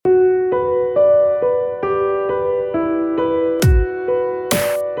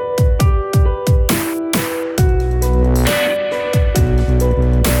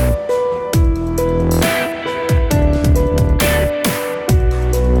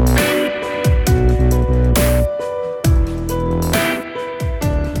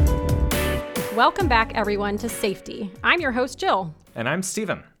Welcome back, everyone, to Safety. I'm your host, Jill. And I'm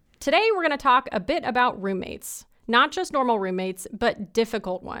Steven. Today, we're going to talk a bit about roommates. Not just normal roommates, but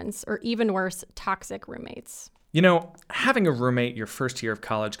difficult ones, or even worse, toxic roommates. You know, having a roommate your first year of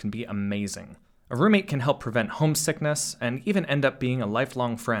college can be amazing. A roommate can help prevent homesickness and even end up being a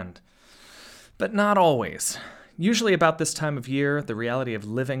lifelong friend. But not always. Usually about this time of year, the reality of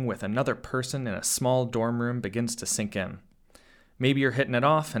living with another person in a small dorm room begins to sink in. Maybe you're hitting it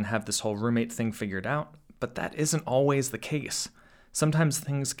off and have this whole roommate thing figured out, but that isn't always the case. Sometimes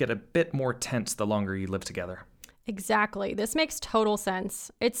things get a bit more tense the longer you live together. Exactly. This makes total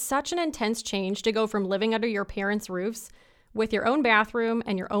sense. It's such an intense change to go from living under your parents' roofs with your own bathroom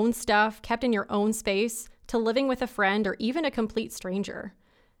and your own stuff kept in your own space to living with a friend or even a complete stranger.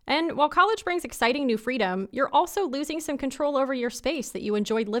 And while college brings exciting new freedom, you're also losing some control over your space that you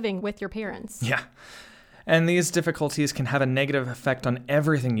enjoyed living with your parents. Yeah. And these difficulties can have a negative effect on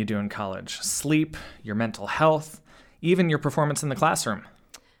everything you do in college. Sleep, your mental health, even your performance in the classroom.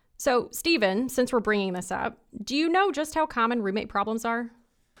 So, Steven, since we're bringing this up, do you know just how common roommate problems are?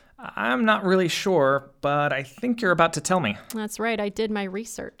 I'm not really sure, but I think you're about to tell me. That's right, I did my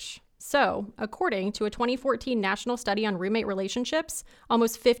research. So, according to a 2014 national study on roommate relationships,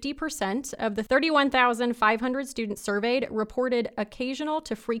 almost 50% of the 31,500 students surveyed reported occasional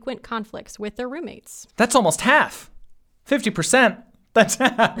to frequent conflicts with their roommates. That's almost half. 50%? That's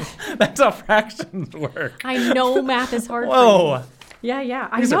half. That's how fractions work. I know math is hard Whoa. for you. Yeah.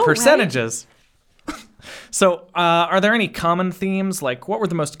 These are percentages. Right? So, are there any common themes? Like, what were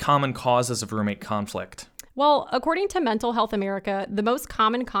the most common causes of roommate conflict? Well, according to Mental Health America, the most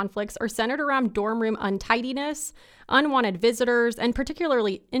common conflicts are centered around dorm room untidiness, unwanted visitors, and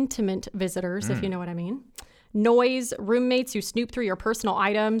particularly intimate visitors, if you know what I mean. Noise, roommates who snoop through your personal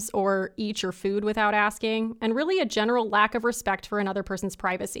items or eat your food without asking, and really a general lack of respect for another person's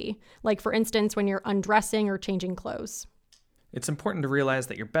privacy, like for instance, when you're undressing or changing clothes. It's important to realize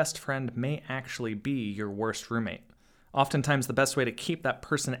that your best friend may actually be your worst roommate. Oftentimes, the best way to keep that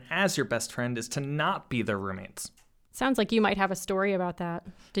person as your best friend is to not be their roommates. Sounds like you might have a story about that.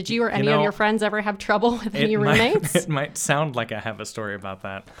 Did you or any of your friends ever have trouble with any roommates? It might sound like I have a story about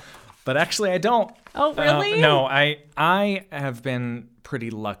that, but actually I don't. Oh, really? No, I have been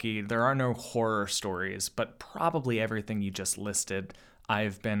pretty lucky. There are no horror stories, but probably everything you just listed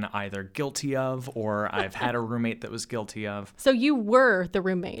I've been either guilty of or I've had a roommate that was guilty of. So you were the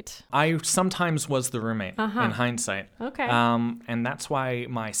roommate? I sometimes was the roommate in hindsight. Okay. And that's why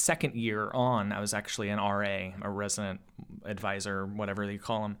my second year on, I was actually an RA, a resident advisor, whatever you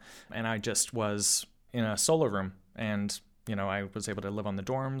call them. And I just was in a solo room. And, you know, I was able to live on the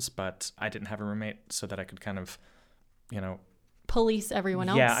dorms, but I didn't have a roommate so that I could kind of, you know, police everyone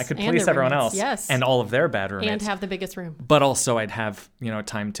else. Yeah, I could police everyone else. Yes. And all of their bad roommates. And have the biggest room. But also I'd have, you know,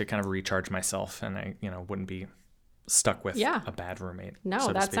 time to kind of recharge myself and I, you know, wouldn't be stuck with a bad roommate.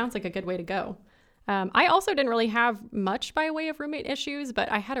 No, that sounds like a good way to go. I also didn't really have much by way of roommate issues, but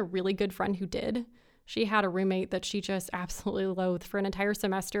I had a really good friend who did. She had a roommate that she just absolutely loathed for an entire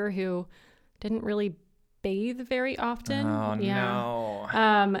semester who didn't really bathe very often. Oh,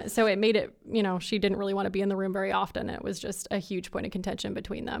 no. So it made it, you know, she didn't really want to be in the room very often. It was just a huge point of contention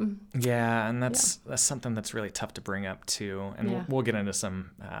between them. Yeah, and that's something that's really tough to bring up too. And we'll get into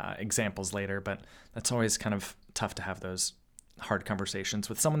some examples later, but that's always kind of tough to have those hard conversations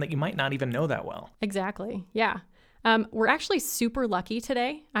with someone that you might not even know that well. Exactly. Yeah. We're actually super lucky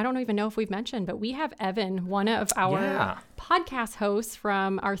today. I don't even know if we've mentioned, but we have Evan, one of our podcast hosts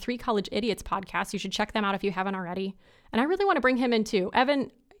from our Three College Idiots podcast. You should check them out if you haven't already. And I really want to bring him in too.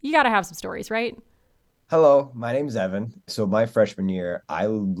 Evan, you got to have some stories, right? Hello, my name's Evan. So my freshman year, I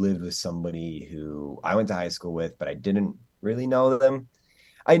lived with somebody who I went to high school with, but I didn't really know them.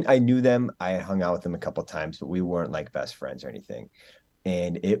 I knew them. I had hung out with them a couple of times, but we weren't like best friends or anything.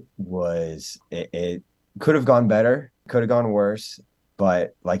 And it could have gone better, could have gone worse.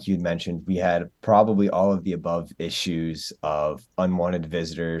 But like you'd mentioned, we had probably all of the above issues of unwanted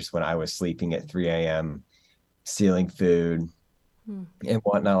visitors when I was sleeping at 3 a.m., stealing food and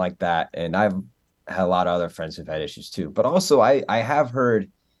whatnot like that. And I've had a lot of other friends who've had issues too. But also I have heard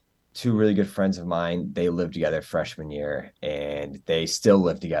two really good friends of mine, they lived together freshman year and they still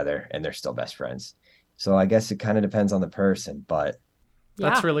live together and they're still best friends. So I guess it kind of depends on the person, but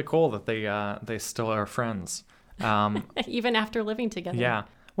that's really cool that they still are friends. Even after living together. Yeah.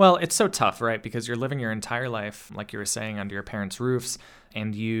 Well, it's so tough, right? Because you're living your entire life, like you were saying, under your parents' roofs,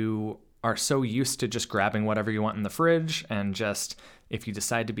 and you are so used to just grabbing whatever you want in the fridge, and just if you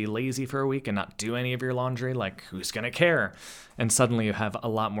decide to be lazy for a week and not do any of your laundry, like who's going to care? And suddenly you have a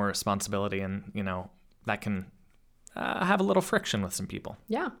lot more responsibility, and, you know, that can have a little friction with some people.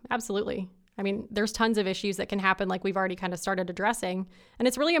 Yeah, absolutely. I mean, there's tons of issues that can happen like we've already kind of started addressing. And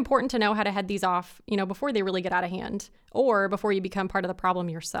it's really important to know how to head these off, before they really get out of hand or before you become part of the problem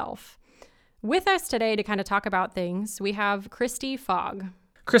yourself. With us today to kind of talk about things, we have Christy Fogg.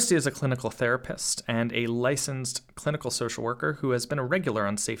 Christy is a clinical therapist and a licensed clinical social worker who has been a regular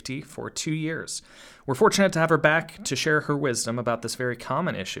on Safety for 2 years. We're fortunate to have her back to share her wisdom about this very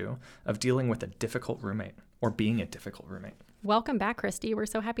common issue of dealing with a difficult roommate or being a difficult roommate. Welcome back, Christy. We're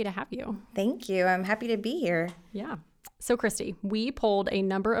so happy to have you. Thank you. I'm happy to be here. Yeah. So, Christy, we polled a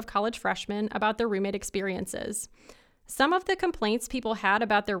number of college freshmen about their roommate experiences. Some of the complaints people had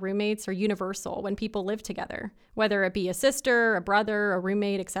about their roommates are universal when people live together, whether it be a sister, a brother, a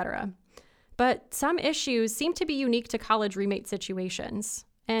roommate, etc. But some issues seem to be unique to college roommate situations.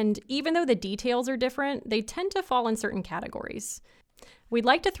 And even though the details are different, they tend to fall in certain categories. We'd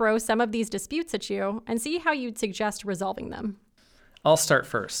like to throw some of these disputes at you and see how you'd suggest resolving them. I'll start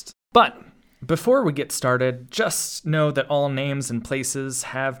first. But before we get started, just know that all names and places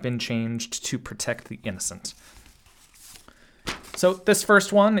have been changed to protect the innocent. So this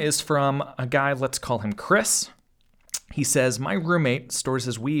first one is from a guy, let's call him Chris. He says, my roommate stores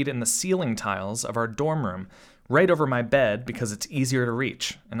his weed in the ceiling tiles of our dorm room, right over my bed because it's easier to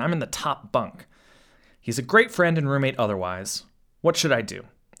reach, and I'm in the top bunk. He's a great friend and roommate otherwise. What should I do?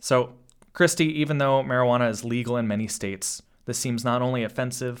 So, Christy, even though marijuana is legal in many states, this seems not only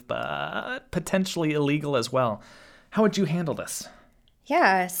offensive, but potentially illegal as well. How would you handle this?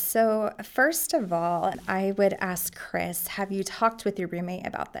 Yeah, so first of all, I would ask Chris, have you talked with your roommate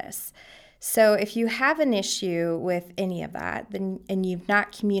about this? So if you have an issue with any of that, and you've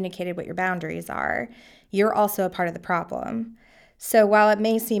not communicated what your boundaries are, you're also a part of the problem. So while it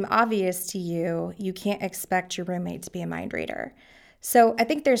may seem obvious to you, you can't expect your roommate to be a mind reader. So I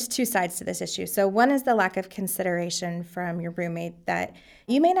think there's two sides to this issue. So one is the lack of consideration from your roommate that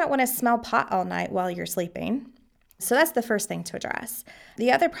you may not want to smell pot all night while you're sleeping. So that's the first thing to address.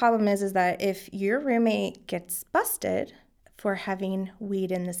 The other problem is that if your roommate gets busted for having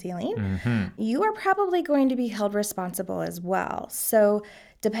weed in the ceiling, you are probably going to be held responsible as well. So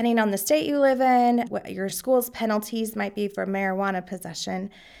depending on the state you live in, what your school's penalties might be for marijuana possession,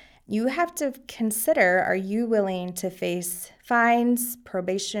 you have to consider, are you willing to face fines,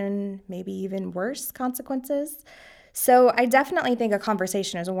 probation, maybe even worse consequences? So I definitely think a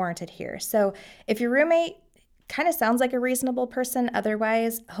conversation is warranted here. So if your roommate kind of sounds like a reasonable person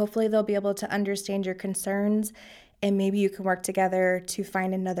otherwise, hopefully they'll be able to understand your concerns, and maybe you can work together to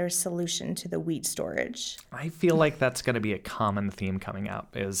find another solution to the weed storage. I feel like that's going to be a common theme coming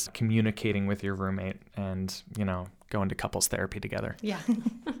up, is communicating with your roommate and, going to couples therapy together. Yeah.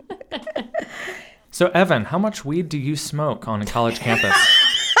 So, Evan, how much weed do you smoke on a college campus?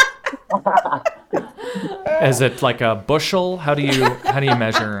 Is it like a bushel? How do you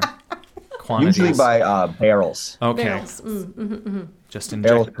measure quantities? Usually by barrels. Okay. Barrels. Just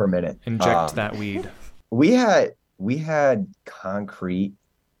Barrels per minute. Inject that weed. We had concrete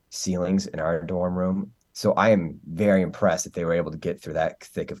ceilings in our dorm room, so I am very impressed that they were able to get through that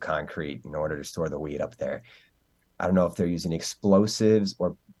thick of concrete in order to store the weed up there. I don't know if they're using explosives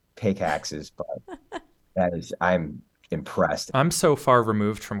or pickaxes, but I'm impressed. I'm so far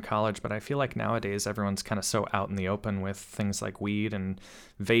removed from college, but I feel like nowadays everyone's kind of so out in the open with things like weed and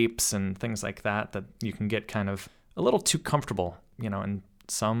vapes and things like that you can get kind of a little too comfortable, and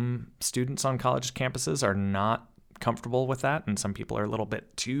some students on college campuses are not comfortable with that, and some people are a little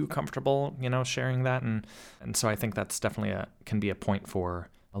bit too comfortable, sharing that, and so I think that's definitely can be a point for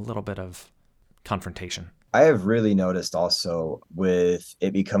a little bit of confrontation. I have really noticed also with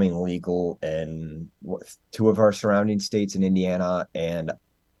it becoming legal in two of our surrounding states in Indiana, and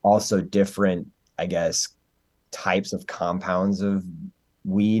also different, I guess, types of compounds of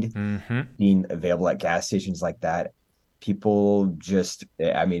weed being available at gas stations like that. People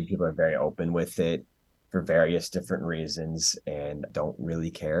are very open with it for various different reasons and don't really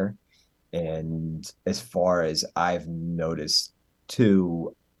care. And as far as I've noticed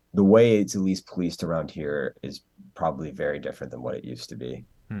too, the way it's at least policed around here is probably very different than what it used to be.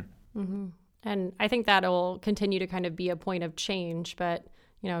 And I think that'll continue to kind of be a point of change, but,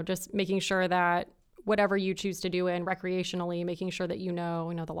 just making sure that whatever you choose to do in recreationally, making sure that you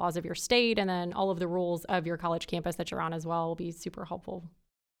know the laws of your state and then all of the rules of your college campus that you're on as well will be super helpful.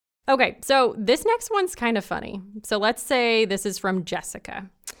 Okay, so this next one's kind of funny. So let's say this is from Jessica.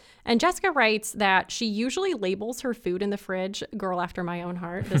 And Jessica writes that she usually labels her food in the fridge, girl after my own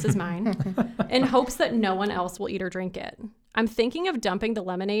heart, this is mine, in hopes that no one else will eat or drink it. I'm thinking of dumping the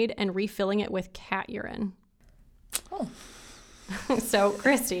lemonade and refilling it with cat urine. Oh. So,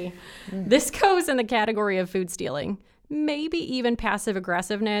 Christy, this goes in the category of food stealing. maybe even passive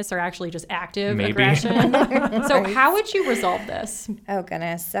aggressiveness or actually just active Maybe. aggression. So how would you resolve this? Oh,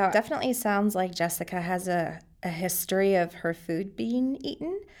 goodness. So definitely sounds like Jessica has a history of her food being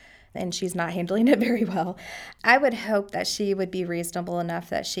eaten, and she's not handling it very well. I would hope that she would be reasonable enough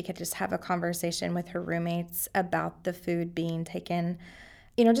that she could just have a conversation with her roommates about the food being taken.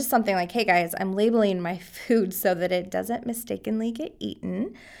 You know, just something like, hey guys, I'm labeling my food so that it doesn't mistakenly get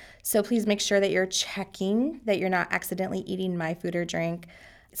eaten. So please make sure that you're checking that you're not accidentally eating my food or drink.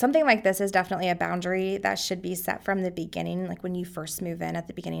 Something like this is definitely a boundary that should be set from the beginning, like when you first move in at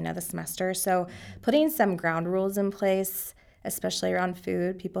the beginning of the semester. So putting some ground rules in place, especially around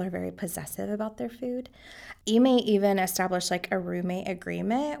food. People are very possessive about their food. You may even establish like a roommate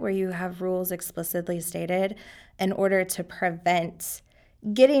agreement where you have rules explicitly stated in order to prevent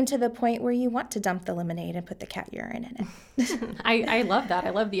getting to the point where you want to dump the lemonade and put the cat urine in it. I love that.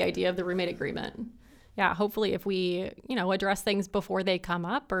 I love the idea of the roommate agreement. Yeah, hopefully if we, address things before they come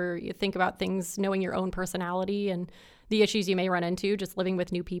up, or you think about things, knowing your own personality and the issues you may run into just living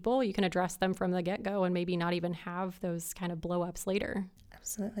with new people, you can address them from the get-go and maybe not even have those kind of blow-ups later.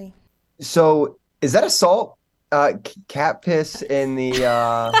 Absolutely. So is that assault? Cat piss in the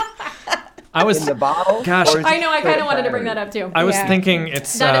in the bottle? Gosh, I know. I kind of wanted to bring that up too. I was thinking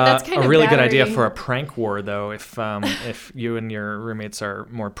it's that's kind a of really good battery. idea for a prank war, though, if you and your roommates are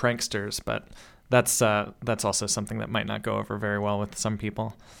more pranksters. But that's also something that might not go over very well with some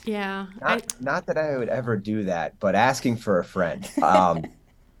people. Yeah. Not that I would ever do that, but asking for a friend. On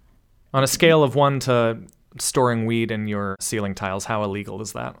a scale of 1 to storing weed in your ceiling tiles, how illegal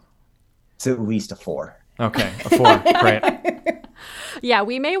is that? It's at least a 4. Okay, a 4. Great. Yeah,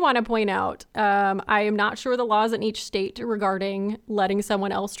 we may want to point out, I am not sure the laws in each state regarding letting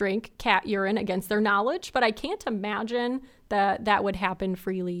someone else drink cat urine against their knowledge, but I can't imagine that would happen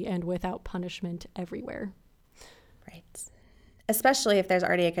freely and without punishment everywhere. Right. Especially if there's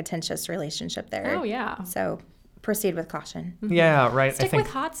already a contentious relationship there. Oh, yeah. So proceed with caution. Yeah, right. Stick with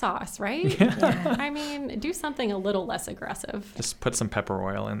hot sauce, right? Yeah. I mean, do something a little less aggressive. Just put some pepper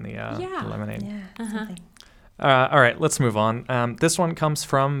oil in the lemonade. Yeah. Something. All right, let's move on. This one comes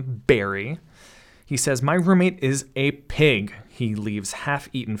from Barry. He says, my roommate is a pig. He leaves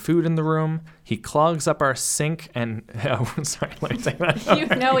half-eaten food in the room. He clogs up our sink and... Oh, sorry, let me take that.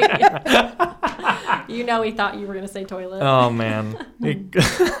 You know he thought you were going to say toilet. Oh, man.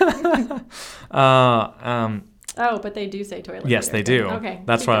 Oh, but they do say toilet. Yes, later. they do. Okay.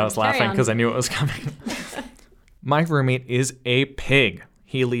 That's why I was Carry laughing, on. because I knew it was coming. My roommate is a pig.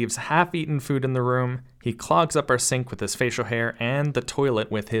 He leaves half-eaten food in the room. He clogs up our sink with his facial hair and the toilet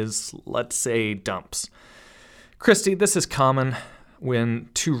with his, let's say, dumps. Christy, this is common when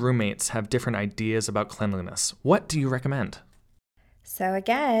two roommates have different ideas about cleanliness. What do you recommend? So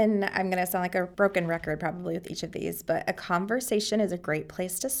again, I'm going to sound like a broken record probably with each of these, but a conversation is a great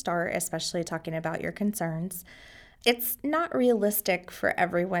place to start, especially talking about your concerns. It's not realistic for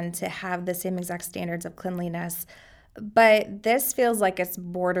everyone to have the same exact standards of cleanliness, but this feels like it's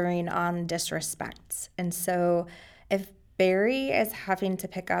bordering on disrespect. And so if Barry is having to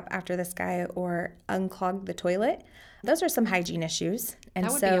pick up after this guy or unclog the toilet, those are some hygiene issues. And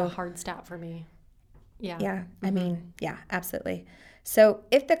that would be a hard stop for me. Yeah. Yeah. Mm-hmm. I mean, yeah, absolutely. So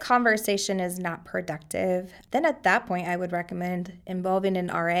if the conversation is not productive, then at that point, I would recommend involving an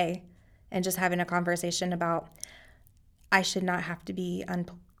RA and just having a conversation about, I should not have to be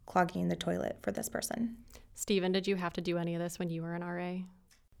unclogging the toilet for this person. Steven, did you have to do any of this when you were an RA?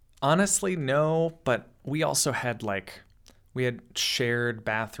 Honestly, no, but we also had we had shared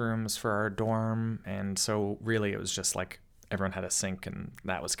bathrooms for our dorm, and so really it was just everyone had a sink and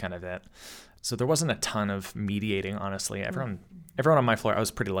that was kind of it. So there wasn't a ton of mediating, honestly. Everyone on my floor, I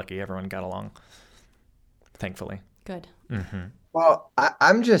was pretty lucky. Everyone got along, thankfully. Good. Mm-hmm. Well,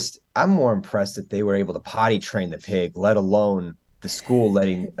 I'm more impressed that they were able to potty train the pig, let alone the school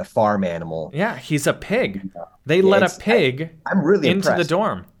letting a farm animal. Yeah, he's a pig. They let a pig I'm really into impressed. the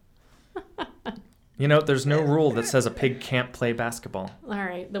dorm. There's no rule that says a pig can't play basketball. All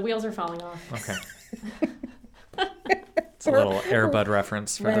right. The wheels are falling off. Okay. It's a little Air Bud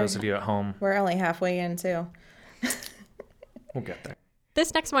reference for those of you at home. We're only halfway in, too. We'll get there.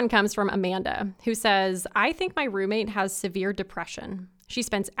 This next one comes from Amanda, who says, I think my roommate has severe depression. She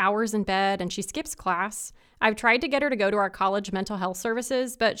spends hours in bed and she skips class. I've tried to get her to go to our college mental health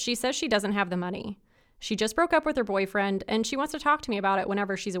services, but she says she doesn't have the money. She just broke up with her boyfriend and she wants to talk to me about it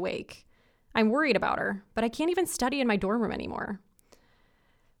whenever she's awake. I'm worried about her, but I can't even study in my dorm room anymore.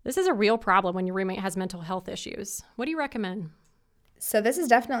 This is a real problem when your roommate has mental health issues. What do you recommend? So this is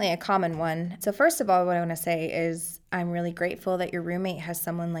definitely a common one. So first of all, what I want to say is I'm really grateful that your roommate has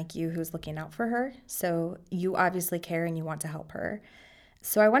someone like you who's looking out for her. So you obviously care and you want to help her.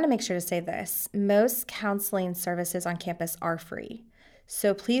 So I want to make sure to say this. Most counseling services on campus are free.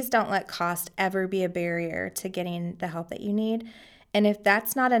 So please don't let cost ever be a barrier to getting the help that you need. And if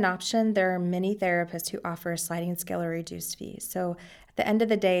that's not an option, there are many therapists who offer a sliding scale or reduced fees. So at the end of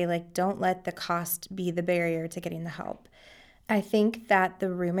the day, like, don't let the cost be the barrier to getting the help. I think that the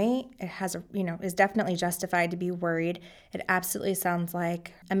roommate is definitely justified to be worried. It absolutely sounds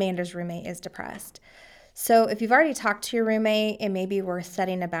like Amanda's roommate is depressed. So if you've already talked to your roommate, it may be worth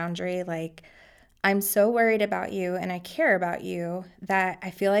setting a boundary like, I'm so worried about you and I care about you that I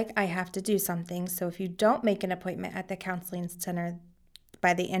feel like I have to do something. So if you don't make an appointment at the counseling center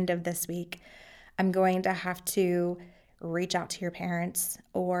by the end of this week, I'm going to have to reach out to your parents,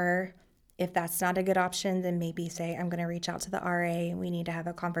 or if that's not a good option, then maybe say, I'm going to reach out to the RA. We need to have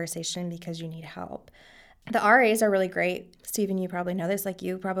a conversation because you need help. The RAs are really great. Stephen, you probably know this. Like,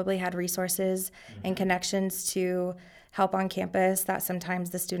 you probably had resources and connections to help on campus that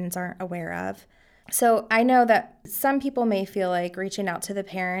sometimes the students aren't aware of. So I know that some people may feel like reaching out to the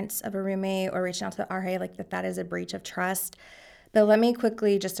parents of a roommate or reaching out to the RA, like that is a breach of trust. But let me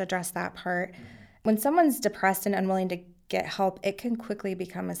quickly just address that part. When someone's depressed and unwilling to get help, it can quickly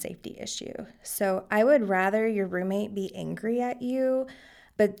become a safety issue. So I would rather your roommate be angry at you,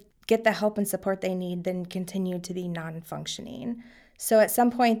 but get the help and support they need than continue to be non-functioning. So at some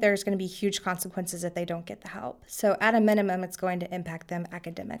point, there's going to be huge consequences if they don't get the help. So at a minimum, it's going to impact them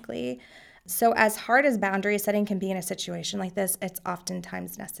academically. So as hard as boundary setting can be in a situation like this, it's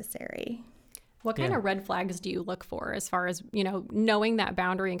oftentimes necessary. What kind of red flags do you look for as far as, knowing that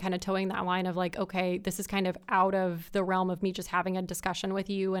boundary and kind of towing that line of like, okay, this is kind of out of the realm of me just having a discussion with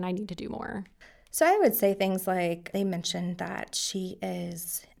you and I need to do more? So I would say things like, they mentioned that she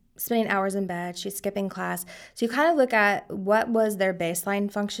is spending hours in bed, she's skipping class. So you kind of look at what was their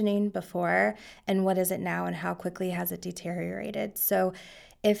baseline functioning before and what is it now and how quickly has it deteriorated. So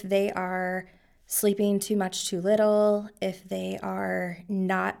if they are sleeping too much, too little, if they are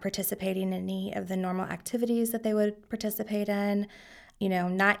not participating in any of the normal activities that they would participate in,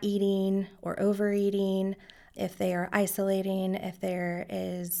 not eating or overeating, if they are isolating, if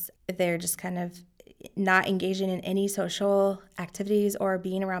they're just kind of not engaging in any social activities or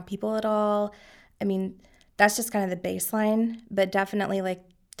being around people at all. I mean, that's just kind of the baseline, but definitely like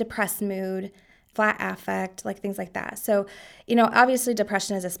depressed mood, flat affect, like things like that. So, obviously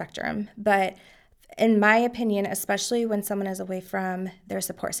depression is a spectrum, but in my opinion, especially when someone is away from their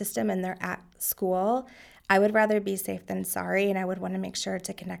support system and they're at school, I would rather be safe than sorry, and I would want to make sure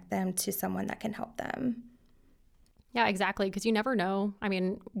to connect them to someone that can help them. Yeah, exactly. Because you never know,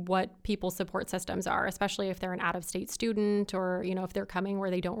 what people's support systems are, especially if they're an out-of-state student or, if they're coming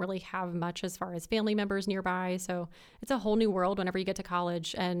where they don't really have much as far as family members nearby. So it's a whole new world whenever you get to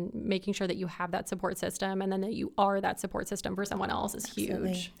college, and making sure that you have that support system and then that you are that support system for someone else is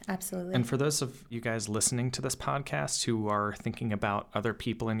huge. Absolutely. And for those of you guys listening to this podcast who are thinking about other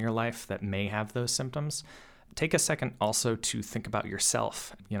people in your life that may have those symptoms, take a second also to think about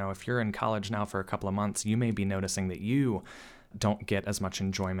yourself. If you're in college now for a couple of months, you may be noticing that you don't get as much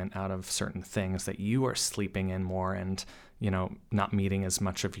enjoyment out of certain things, that you are sleeping in more and, not meeting as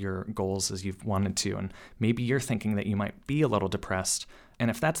much of your goals as you've wanted to. And maybe you're thinking that you might be a little depressed. And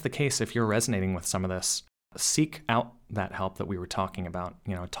if that's the case, if you're resonating with some of this, seek out that help that we were talking about.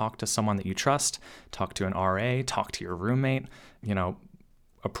 Talk to someone that you trust, talk to an RA, talk to your roommate,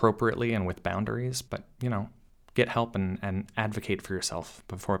 appropriately and with boundaries, but, get help and advocate for yourself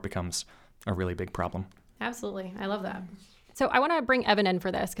before it becomes a really big problem. Absolutely. I love that. So I want to bring Evan in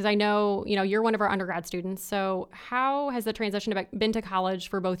for this because I know, you're one of our undergrad students. So how has the transition been to college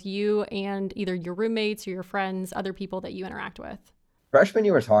for both you and either your roommates or your friends, other people that you interact with? Freshman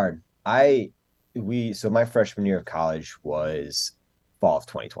year was hard. So my freshman year of college was fall of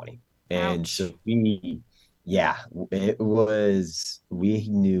 2020. And Ouch. so we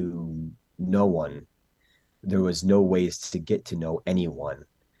knew no one. There was no ways to get to know anyone.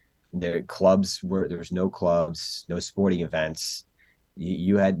 There was no clubs, no sporting events.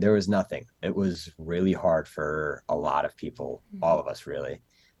 There was nothing. It was really hard for a lot of people, all of us really.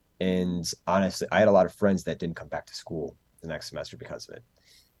 And honestly, I had a lot of friends that didn't come back to school the next semester because of it.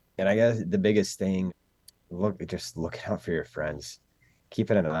 And I guess the biggest thing, just looking out for your friends,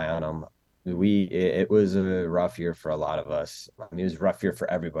 keeping an eye on them. It was a rough year for a lot of us. It was a rough year for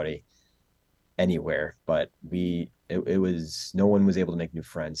everybody anywhere, but it was, no one was able to make new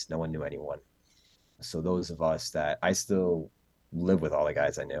friends. No one knew anyone. So those of us that I still live with, all the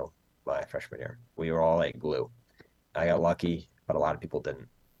guys I knew my freshman year, we were all like glue. I got lucky. but a lot of people didn't.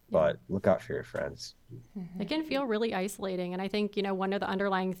 But look out for your friends. It can feel really isolating. And I think, one of the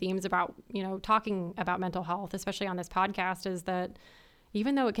underlying themes about, talking about mental health, especially on this podcast, is that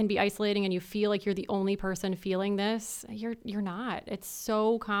even though it can be isolating and you feel like you're the only person feeling this, you're not. It's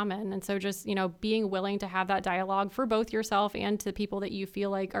so common. And so just, being willing to have that dialogue for both yourself and to people that you feel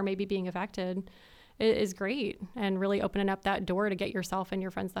like are maybe being affected is great, and really opening up that door to get yourself and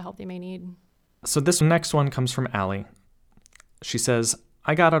your friends the help they may need. So this next one comes from Allie. She says,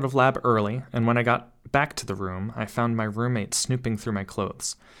 I got out of lab early, and when I got back to the room, I found my roommate snooping through my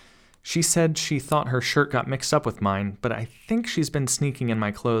clothes. She said she thought her shirt got mixed up with mine, but I think she's been sneaking in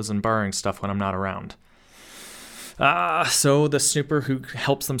my clothes and borrowing stuff when I'm not around. So the snooper who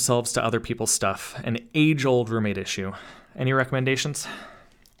helps themselves to other people's stuff, an age-old roommate issue. Any recommendations?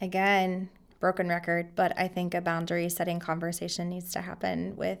 Again, broken record, but I think a boundary setting conversation needs to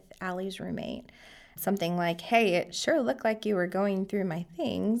happen with Allie's roommate. Something like, hey, it sure looked like you were going through my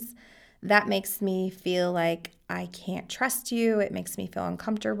things. That makes me feel like I can't trust you. It makes me feel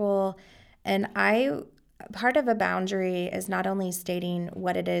uncomfortable. And part of a boundary is not only stating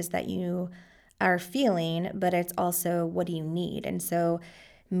what it is that you are feeling, but it's also what do you need. And so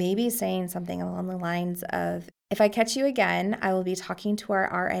maybe saying something along the lines of, if I catch you again, I will be talking to our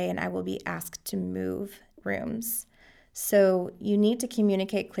RA and I will be asked to move rooms. So you need to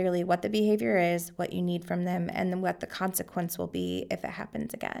communicate clearly what the behavior is, what you need from them, and then what the consequence will be if it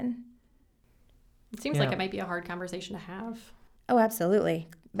happens again. It seems like it might be a hard conversation to have. Oh, absolutely.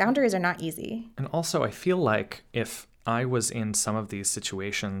 Boundaries are not easy. And also, I feel like if I was in some of these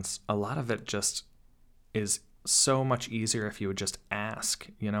situations, a lot of it just is so much easier if you would just ask.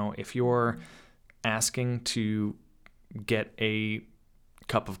 If you're asking to get a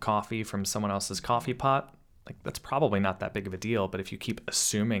cup of coffee from someone else's coffee pot, that's probably not that big of a deal. But if you keep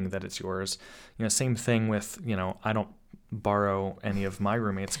assuming that it's yours, same thing with, I don't borrow any of my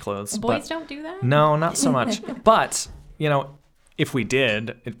roommates' clothes. Boys don't do that? No, not so much. But, if we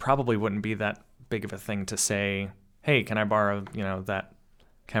did, it probably wouldn't be that big of a thing to say, hey, can I borrow, that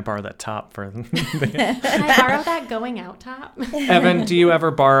top for... Can I borrow that going out top? Evan, do you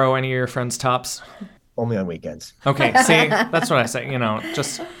ever borrow any of your friends' tops? Only on weekends. Okay, see, that's what I say.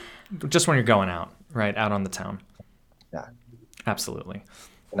 Just when you're going out, right, out on the town. Yeah. Absolutely.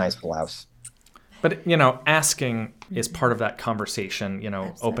 A nice blouse. But, asking is part of that conversation,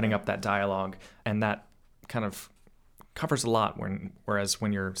 opening up that dialogue, and that kind of covers a lot, whereas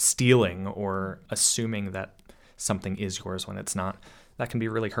when you're stealing or assuming that something is yours when it's not, that can be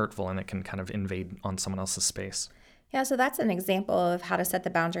really hurtful, and it can kind of invade on someone else's space. Yeah, so that's an example of how to set the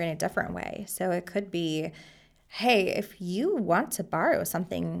boundary in a different way. So it could be, hey, if you want to borrow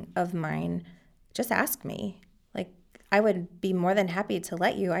something of mine, just ask me. I would be more than happy to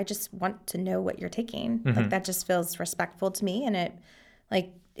let you. I just want to know what you're taking. Mm-hmm. That just feels respectful to me, and it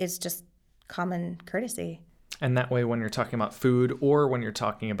is just common courtesy. And that way, when you're talking about food or when you're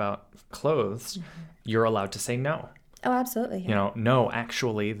talking about clothes, you're allowed to say no. Oh, absolutely. Yeah. No,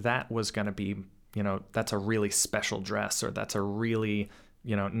 actually, that was going to be, that's a really special dress, or that's a really,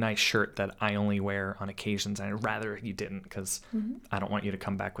 nice shirt that I only wear on occasions. And I'd rather you didn't, because I don't want you to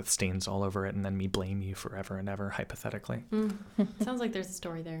come back with stains all over it and then me blame you forever and ever, hypothetically. Sounds like there's a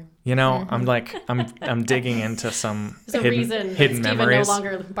story there. I'm digging into some There's hidden reason Steven memories. no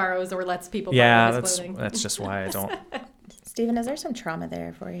longer borrows or lets people borrow his clothing. That's just why I don't. Steven, is there some trauma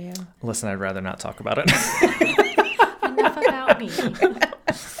there for you? Listen, I'd rather not talk about it. Enough about me.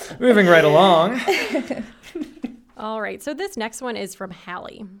 Moving right along. All right, so this next one is from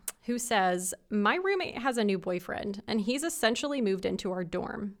Hallie, who says, my roommate has a new boyfriend, and he's essentially moved into our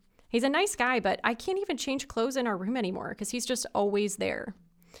dorm. He's a nice guy, but I can't even change clothes in our room anymore because he's just always there.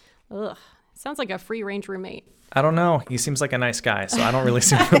 Ugh, sounds like a free-range roommate. I don't know. He seems like a nice guy, so I don't really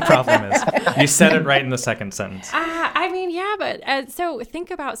see what the problem is. You said it right in the second sentence. Yeah, but so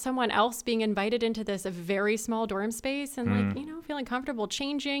think about someone else being invited into this very small dorm space and feeling comfortable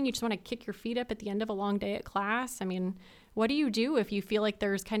changing. You just want to kick your feet up at the end of a long day at class. I mean, what do you do if you feel like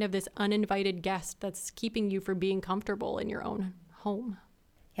there's kind of this uninvited guest that's keeping you from being comfortable in your own home?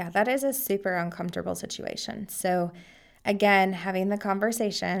 Yeah, that is a super uncomfortable situation. So again, having the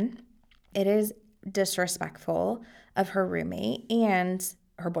conversation, it is disrespectful of her roommate and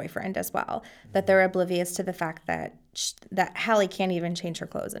her boyfriend as well, that they're oblivious to the fact that Hallie can't even change her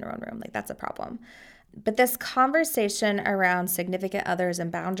clothes in her own room. That's a problem. But this conversation around significant others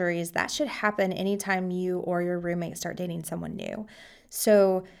and boundaries, that should happen anytime you or your roommate start dating someone new.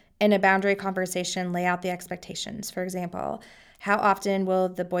 So in a boundary conversation, lay out the expectations. For example, how often will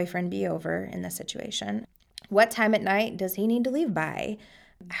the boyfriend be over in this situation? What time at night does he need to leave by?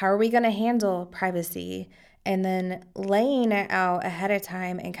 How are we going to handle privacy and then laying it out ahead of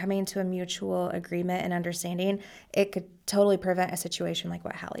time and coming to a mutual agreement and understanding, it could totally prevent a situation like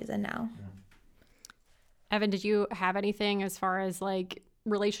what Hallie's in now. Evan, did you have anything as far as like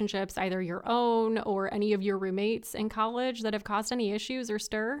relationships, either your own or any of your roommates in college, that have caused any issues or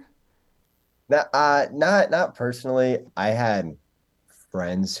stir? Not personally. I had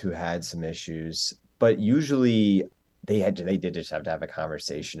friends who had some issues, but usually they did just have to have a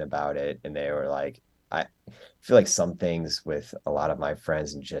conversation about it, and they were like, I feel like some things with a lot of my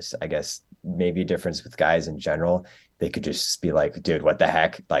friends, and just I guess maybe a difference with guys in general, they could just be like, dude, what the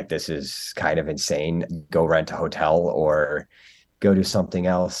heck? Like, this is kind of insane. Go rent a hotel or go do something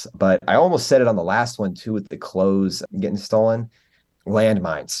else. But I almost said it on the last one too, with the clothes getting stolen.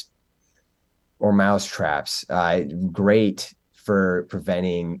 Landmines or mouse traps, great for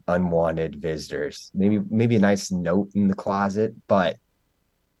preventing unwanted visitors. Maybe a nice note in the closet, but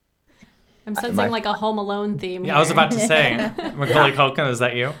I'm sensing like a Home Alone theme. Yeah, I was about to say, Macaulay Culkin, is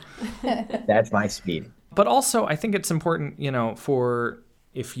that you? That's my speed. But also, I think it's important, for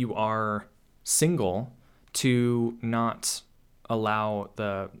if you are single, to not allow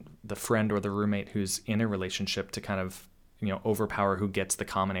the friend or the roommate who's in a relationship to kind of, overpower who gets the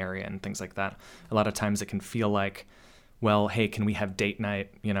common area and things like that. A lot of times it can feel like, well, hey, can we have date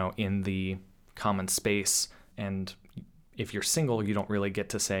night, in the common space? And if you're single, you don't really get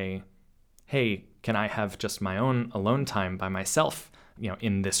to say, hey, can I have just my own alone time by myself,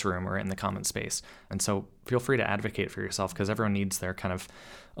 in this room or in the common space? And so feel free to advocate for yourself, because everyone needs their kind of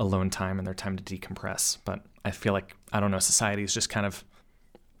alone time and their time to decompress. But I feel like, society's just kind of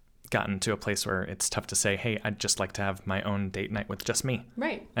gotten to a place where it's tough to say, hey, I'd just like to have my own date night with just me.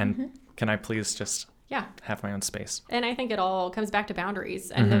 Right. And can I please just have my own space? And I think it all comes back to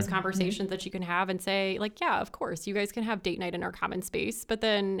boundaries and those conversations that you can have and say, like, yeah, of course, you guys can have date night in our common space. But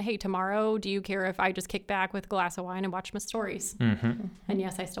then, hey, tomorrow, do you care if I just kick back with a glass of wine and watch my stories? And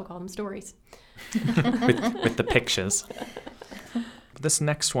yes, I still call them stories. with the pictures. This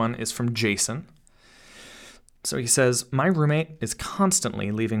next one is from Jason. So he says, my roommate is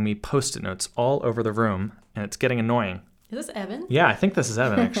constantly leaving me Post-it notes all over the room, and it's getting annoying. Is this Evan? Yeah, I think this is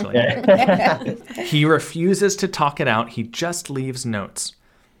Evan, actually. He refuses to talk it out. He just leaves notes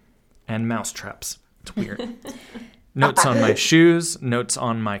and mouse traps. It's weird. Notes on my shoes, notes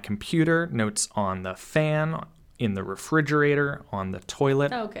on my computer, notes on the fan, in the refrigerator, on the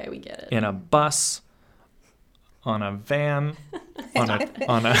toilet. Okay, we get it. In a bus, on a van, on a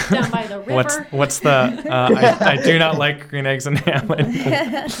down by the river. What's the I do not like green eggs and ham.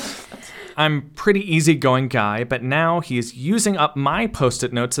 I'm pretty easygoing guy, but now he's using up my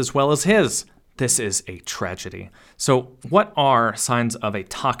Post-it notes as well as his. This is a tragedy. So what are signs of a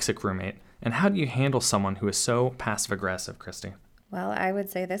toxic roommate, and how do you handle someone who is so passive-aggressive, Christy? Well, I would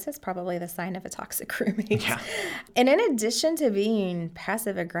say this is probably the sign of a toxic roommate. Yeah. And in addition to being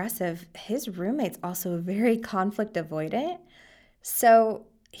passive aggressive, his roommate's also very conflict avoidant. So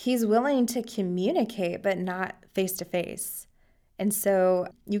he's willing to communicate, but not face to face. And so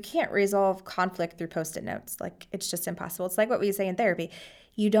you can't resolve conflict through Post-it notes. Like, it's just impossible. It's like what we say in therapy.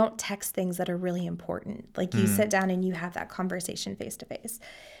 You don't text things that are really important. Like, you sit down and you have that conversation face to face.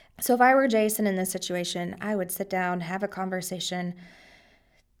 So if I were Jason in this situation, I would sit down, have a conversation.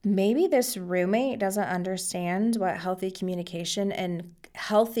 Maybe this roommate doesn't understand what healthy communication and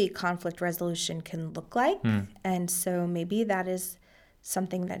healthy conflict resolution can look like. And so maybe that is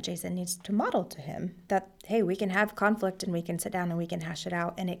something that Jason needs to model to him, that, hey, we can have conflict and we can sit down and we can hash it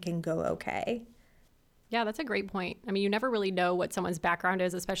out and it can go okay. Yeah, that's a great point. I mean, you never really know what someone's background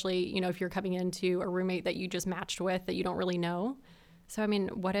is, especially, if you're coming into a roommate that you just matched with that you don't really know. So, I mean,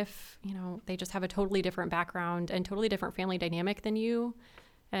 what if, they just have a totally different background and totally different family dynamic than you,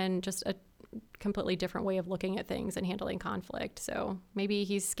 and just a completely different way of looking at things and handling conflict. So maybe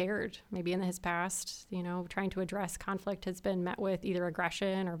he's scared. Maybe in his past, trying to address conflict has been met with either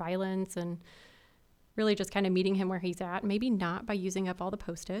aggression or violence, and really just kind of meeting him where he's at. Maybe not by using up all the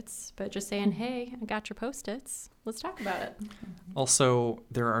Post-its, but just saying, hey, I got your Post-its. Let's talk about it. Also,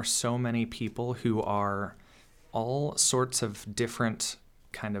 there are so many people who are all sorts of different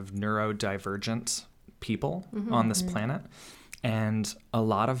kind of neurodivergent people on this planet. And a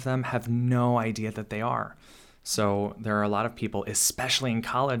lot of them have no idea that they are. So there are a lot of people, especially in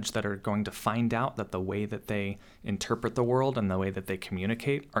college, that are going to find out that the way that they interpret the world and the way that they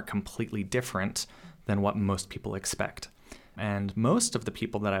communicate are completely different than what most people expect. And most of the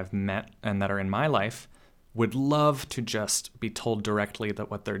people that I've met and that are in my life would love to just be told directly that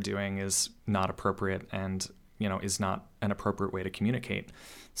what they're doing is not appropriate and, is not an appropriate way to communicate.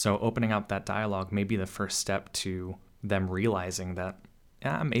 So opening up that dialogue may be the first step to them realizing that,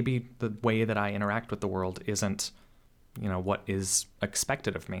 yeah, maybe the way that I interact with the world isn't, what is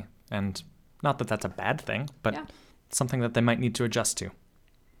expected of me. And not that that's a bad thing, but something that they might need to adjust to.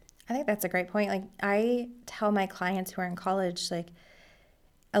 I think that's a great point. Like, I tell my clients who are in college, like,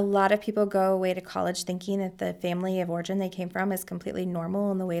 a lot of people go away to college thinking that the family of origin they came from is completely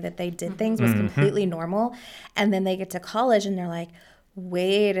normal and the way that they did things was completely normal. And then they get to college and they're like,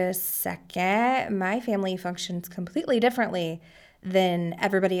 wait a second, my family functions completely differently than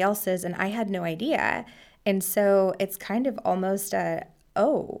everybody else's, and I had no idea. And so it's kind of almost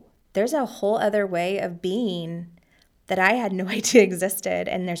there's a whole other way of being that I had no idea existed.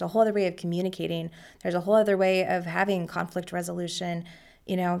 And there's a whole other way of communicating. There's a whole other way of having conflict resolution,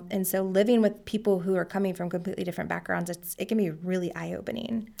 and so living with people who are coming from completely different backgrounds, it can be really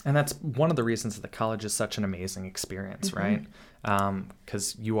eye-opening. And that's one of the reasons that college is such an amazing experience, right?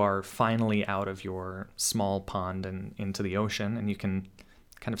 Because you are finally out of your small pond and into the ocean, and you can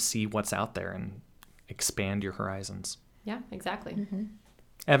kind of see what's out there and expand your horizons. Yeah, exactly.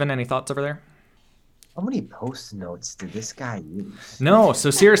 Evan, any thoughts over there? How many Post-it notes did this guy use? No, so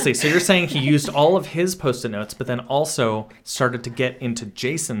seriously, so you're saying he used all of his Post-it notes, but then also started to get into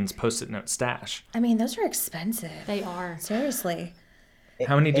Jason's Post-it note stash. I mean, those are expensive. They are. Seriously.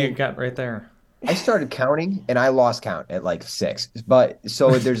 How many do you got right there? I started counting and I lost count at like 6. But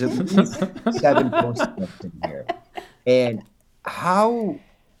so there's at least 7 Post-it notes in here. And how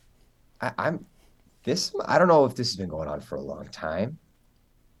I don't know if this has been going on for a long time,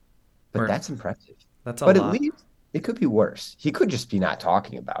 but that's impressive. That's a lot. But at least it could be worse. He could just be not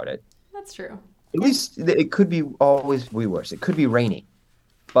talking about it. That's true. At least it could be always be worse. It could be raining,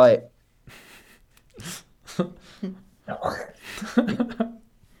 but no. A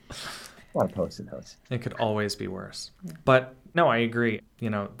lot of Post-it notes. It could always be worse. But no, I agree.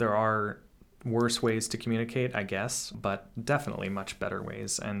 There are worse ways to communicate, I guess, but definitely much better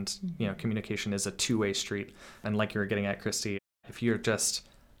ways. And, communication is a two-way street. And like you were getting at, Christy, if you're just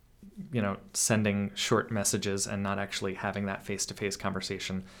sending short messages and not actually having that face-to-face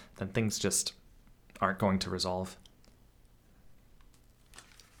conversation, then things just aren't going to resolve.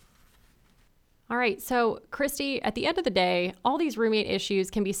 All right. So, Christy, at the end of the day, all these roommate issues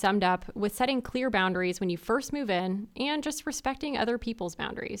can be summed up with setting clear boundaries when you first move in and just respecting other people's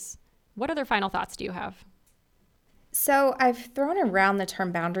boundaries. What other final thoughts do you have? So I've thrown around the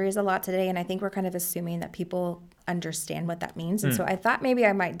term boundaries a lot today, and I think we're kind of assuming that people understand what that means. And so I thought maybe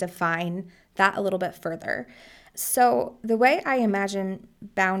I might define that a little bit further. So the way I imagine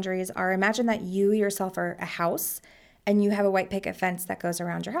boundaries are, imagine that you yourself are a house and you have a white picket fence that goes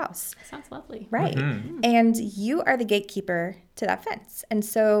around your house. Sounds lovely. Right. And you are the gatekeeper to that fence. And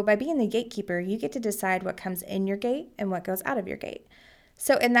so by being the gatekeeper, you get to decide what comes in your gate and what goes out of your gate.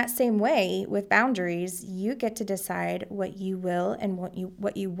 So in that same way, with boundaries, you get to decide what you will and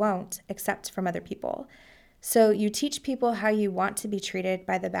what you won't accept from other people. So you teach people how you want to be treated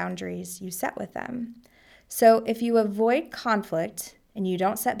by the boundaries you set with them. So if you avoid conflict and you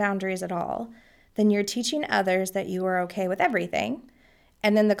don't set boundaries at all, then you're teaching others that you are okay with everything.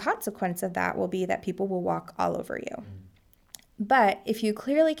 And then the consequence of that will be that people will walk all over you. But if you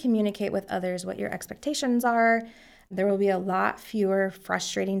clearly communicate with others what your expectations are, there will be a lot fewer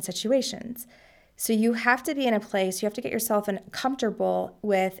frustrating situations. So you have to be in a place, you have to get yourself comfortable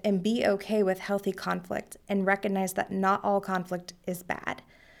with and be okay with healthy conflict and recognize that not all conflict is bad.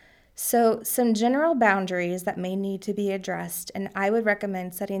 So some general boundaries that may need to be addressed, and I would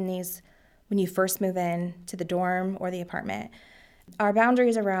recommend setting these when you first move in to the dorm or the apartment, are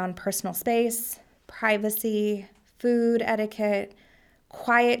boundaries around personal space, privacy, food etiquette,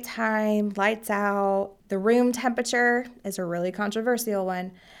 quiet time, lights out. The room temperature is a really controversial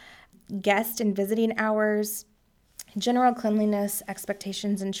one. Guest and visiting hours, general cleanliness,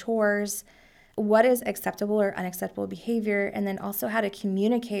 expectations and chores, what is acceptable or unacceptable behavior, and then also how to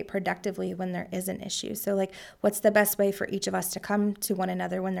communicate productively when there is an issue. So like, what's the best way for each of us to come to one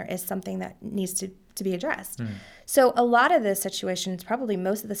another when there is something that needs to be addressed? So a lot of the situations, probably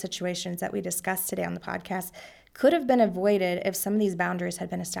most of the situations that we discussed today on the podcast, could have been avoided if some of these boundaries had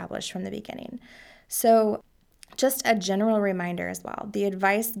been established from the beginning. So just a general reminder as well, the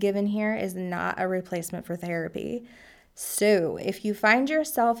advice given here is not a replacement for therapy. So if you find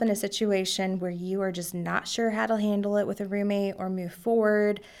yourself in a situation where you are just not sure how to handle it with a roommate or move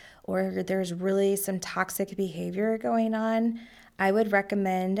forward, or there's really some toxic behavior going on, I would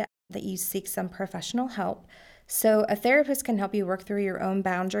recommend that you seek some professional help. So a therapist can help you work through your own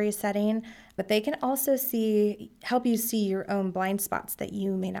boundary setting, but they can also help you see your own blind spots that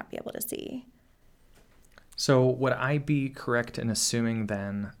you may not be able to see. So would I be correct in assuming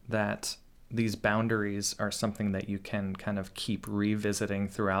then that these boundaries are something that you can kind of keep revisiting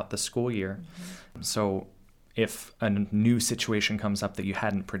throughout the school year. So if a new situation comes up that you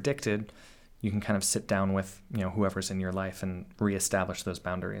hadn't predicted, you can kind of sit down with, whoever's in your life and reestablish those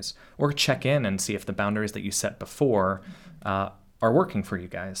boundaries, or check in and see if the boundaries that you set before are working for you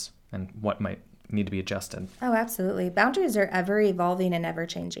guys and what might need to be adjusted. Oh, absolutely. Boundaries are ever evolving and ever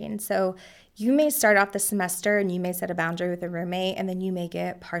changing. So you may start off the semester and you may set a boundary with a roommate, and then you may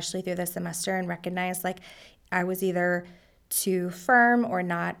get partially through the semester and recognize like I was either too firm or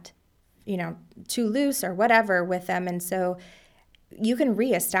not, too loose or whatever with them. And so you can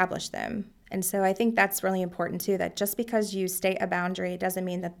reestablish them. And so I think that's really important too, that just because you state a boundary, it doesn't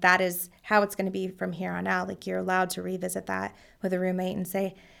mean that that is how it's going to be from here on out. Like, you're allowed to revisit that with a roommate and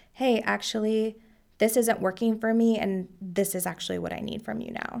say, hey, actually, this isn't working for me, and this is actually what I need from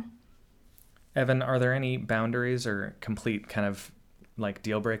you now. Evan, are there any boundaries or complete kind of like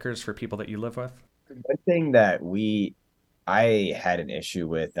deal breakers for people that you live with? One thing that I had an issue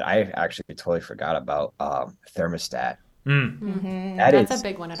with that I actually totally forgot about, thermostat. Mm-hmm. That's a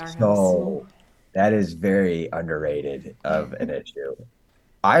big one at our house. That is very underrated of an issue.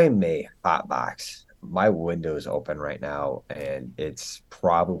 I'm a hot box. My window is open right now, and it's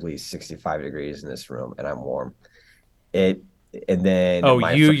probably 65 degrees in this room, and I'm warm. You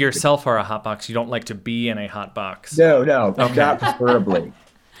yourself are a hot box. You don't like to be in a hot box. No, okay. Not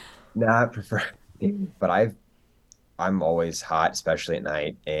preferably. But I'm always hot, especially at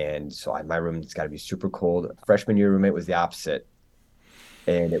night, and so my room's got to be super cold. Freshman year roommate was the opposite,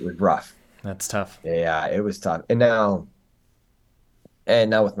 and it was rough. That's tough. Yeah, it was tough. And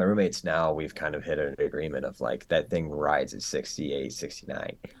now with my roommates now, we've kind of hit an agreement of like that thing rides at 68,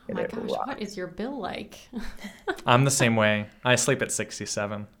 69. Oh my gosh, what is your bill like? I'm the same way. I sleep at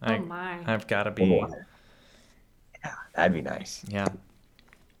 67. Oh my. I've got to be. Yeah, that'd be nice. Yeah.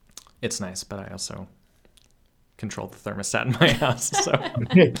 It's nice, but I also control the thermostat in my house. So.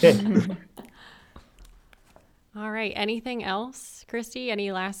 All right. Anything else, Christy?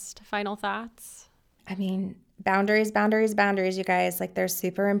 Any last final thoughts? I mean, boundaries, you guys. Like, they're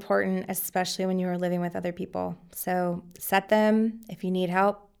super important, especially when you are living with other people. So set them. If you need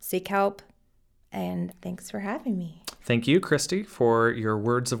help, seek help. And thanks for having me. Thank you, Christy, for your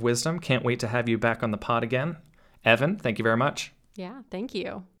words of wisdom. Can't wait to have you back on the pod again. Evan, thank you very much. Yeah, thank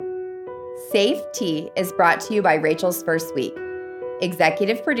you. Safe Tea is brought to you by Rachel's First Week.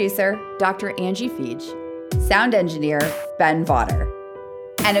 Executive producer, Dr. Angie Feige. Sound engineer, Ben Vaughter.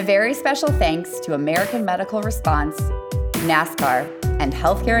 And a very special thanks to American Medical Response, NASCAR, and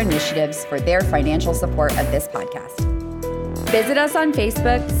Healthcare Initiatives for their financial support of this podcast. Visit us on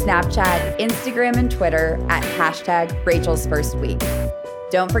Facebook, Snapchat, Instagram, and Twitter at #Rachel's First Week.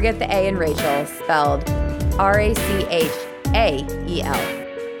 Don't forget the A in Rachel, spelled RACHAEL.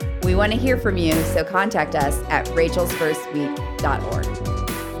 We want to hear from you, so contact us at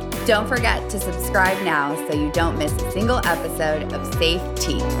rachelsfirstweek.org. Don't forget to subscribe now so you don't miss a single episode of Safe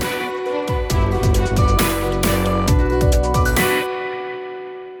Tea.